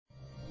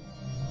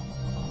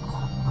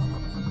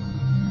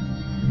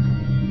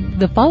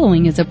The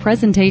following is a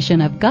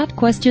presentation of Got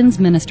Questions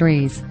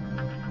Ministries.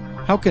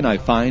 How can I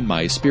find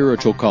my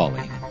spiritual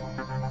calling?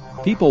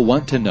 People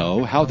want to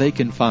know how they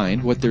can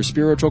find what their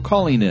spiritual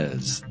calling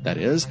is. That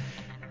is,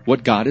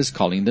 what God is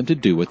calling them to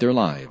do with their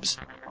lives.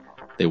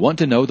 They want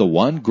to know the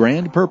one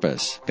grand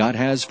purpose God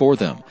has for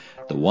them,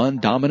 the one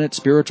dominant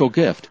spiritual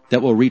gift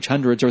that will reach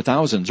hundreds or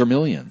thousands or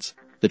millions.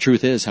 The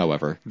truth is,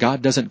 however,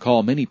 God doesn't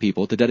call many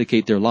people to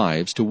dedicate their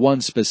lives to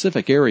one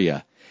specific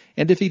area,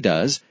 and if He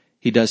does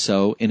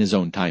so in His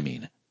own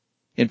timing.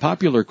 In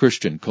popular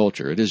Christian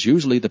culture, it is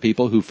usually the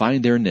people who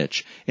find their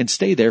niche and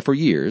stay there for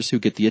years who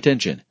get the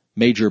attention.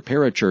 Major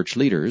parachurch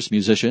leaders,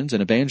 musicians,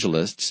 and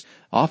evangelists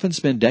often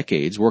spend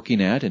decades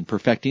working at and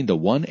perfecting the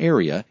one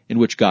area in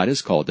which God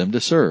has called them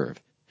to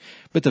serve.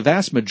 But the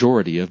vast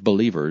majority of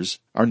believers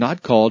are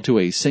not called to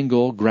a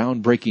single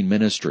groundbreaking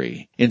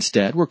ministry.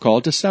 Instead, we're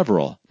called to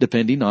several,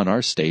 depending on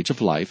our stage of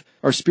life,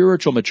 our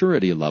spiritual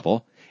maturity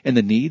level, and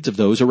the needs of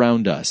those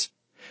around us.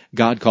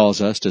 God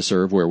calls us to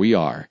serve where we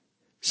are.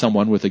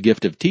 Someone with a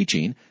gift of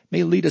teaching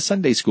may lead a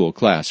Sunday school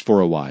class for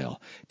a while,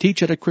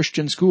 teach at a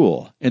Christian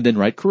school, and then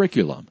write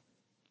curriculum.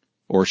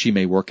 Or she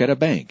may work at a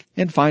bank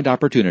and find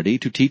opportunity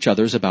to teach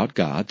others about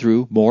God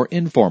through more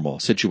informal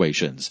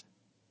situations.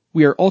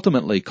 We are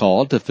ultimately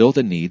called to fill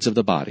the needs of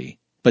the body,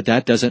 but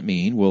that doesn't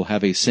mean we'll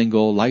have a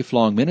single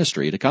lifelong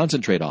ministry to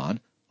concentrate on,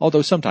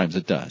 although sometimes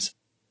it does.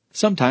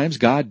 Sometimes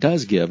God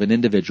does give an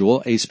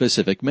individual a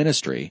specific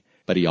ministry,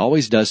 but He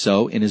always does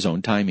so in His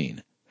own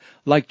timing.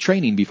 Like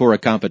training before a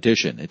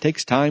competition, it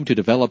takes time to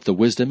develop the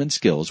wisdom and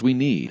skills we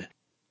need.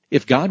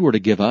 If God were to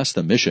give us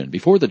the mission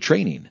before the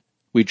training,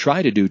 we'd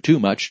try to do too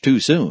much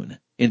too soon.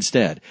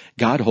 Instead,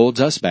 God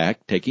holds us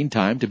back, taking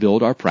time to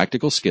build our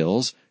practical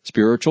skills,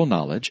 spiritual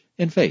knowledge,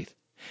 and faith.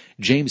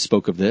 James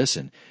spoke of this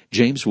in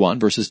James 1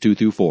 verses 2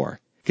 through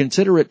 4.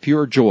 Consider it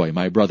pure joy,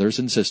 my brothers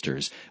and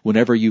sisters,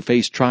 whenever you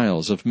face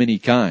trials of many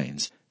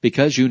kinds,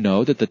 because you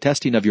know that the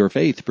testing of your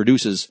faith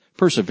produces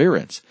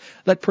perseverance.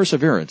 Let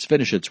perseverance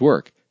finish its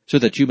work, so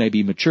that you may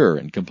be mature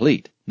and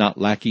complete, not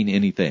lacking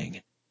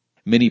anything.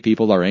 Many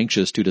people are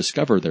anxious to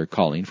discover their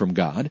calling from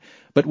God,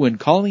 but when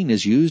calling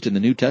is used in the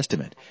New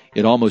Testament,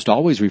 it almost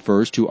always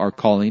refers to our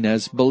calling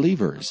as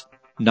believers,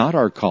 not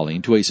our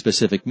calling to a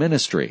specific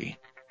ministry.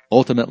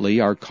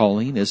 Ultimately, our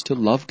calling is to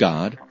love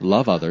God,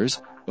 love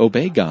others,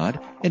 obey God,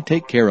 and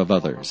take care of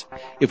others.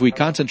 If we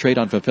concentrate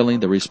on fulfilling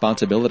the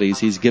responsibilities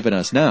He's given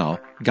us now,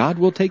 God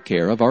will take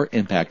care of our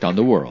impact on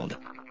the world.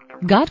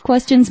 Got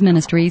Questions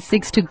Ministries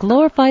seeks to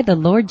glorify the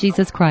Lord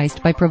Jesus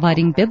Christ by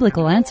providing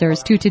biblical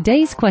answers to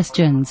today's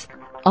questions.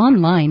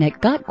 Online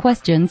at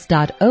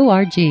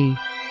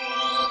GotQuestions.org.